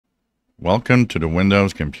Welcome to the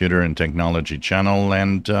Windows Computer and Technology channel.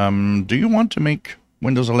 And do you want to make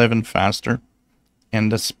Windows 11 faster?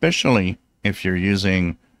 And especially if you're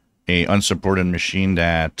using a unsupported machine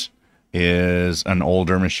that is an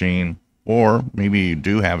older machine, or maybe you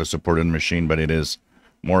do have a supported machine, but it is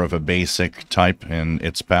more of a basic type in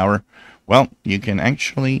its power. Well, you can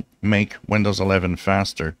actually make Windows 11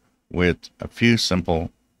 faster with a few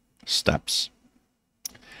simple steps.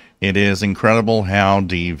 It is incredible how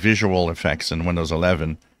the visual effects in Windows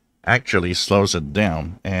 11 actually slows it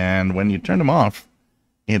down. And when you turn them off,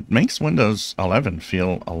 it makes Windows 11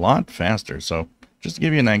 feel a lot faster. So just to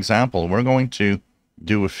give you an example, we're going to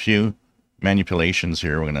do a few manipulations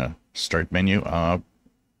here. We're going to start menu.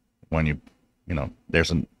 When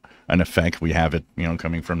there's an effect, we have it,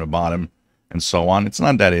 coming from the bottom and so on. It's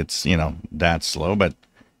not that it's, that slow, but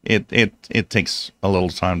it takes a little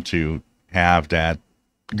time to have that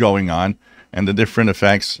going on, and the different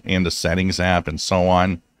effects in the settings app and so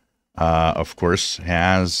on, of course,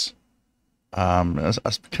 has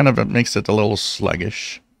makes it a little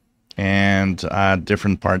sluggish, and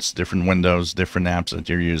different parts, different windows, different apps that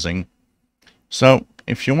you're using. So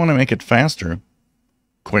if you want to make it faster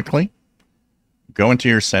quickly, go into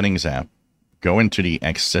your settings app, go into the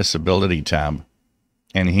accessibility tab,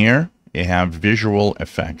 and here you have visual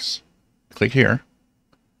effects. Click here,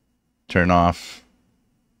 turn off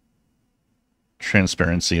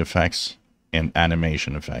transparency effects and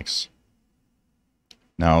animation effects.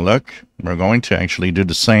 Now look, we're going to actually do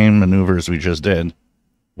the same maneuvers we just did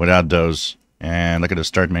without those, and look at the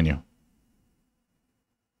start menu.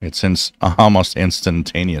 It's almost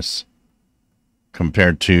instantaneous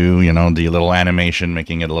compared to, the little animation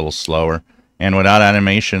making it a little slower. And without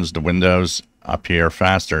animations, the windows appear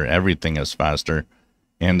faster. Everything is faster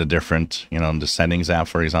in the different, the settings app,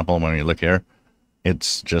 for example. When you look here,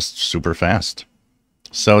 it's just super fast.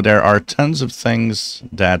 So there are tons of things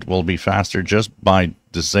that will be faster just by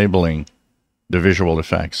disabling the visual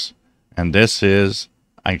effects. And this is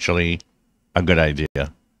actually a good idea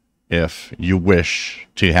if you wish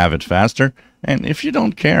to have it faster. And if you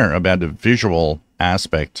don't care about the visual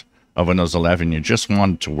aspect of Windows 11, you just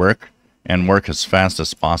want it to work and work as fast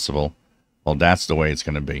as possible, well, that's the way it's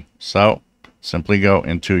going to be. So simply go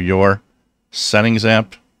into your settings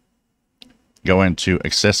app, go into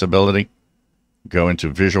accessibility, go into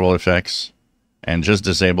visual effects, and just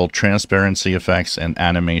disable transparency effects and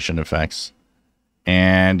animation effects.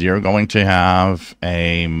 And you're going to have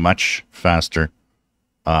a much faster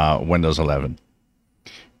Windows 11.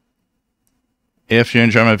 If you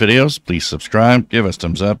enjoy my videos, please subscribe, give us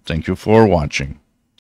thumbs up. Thank you for watching.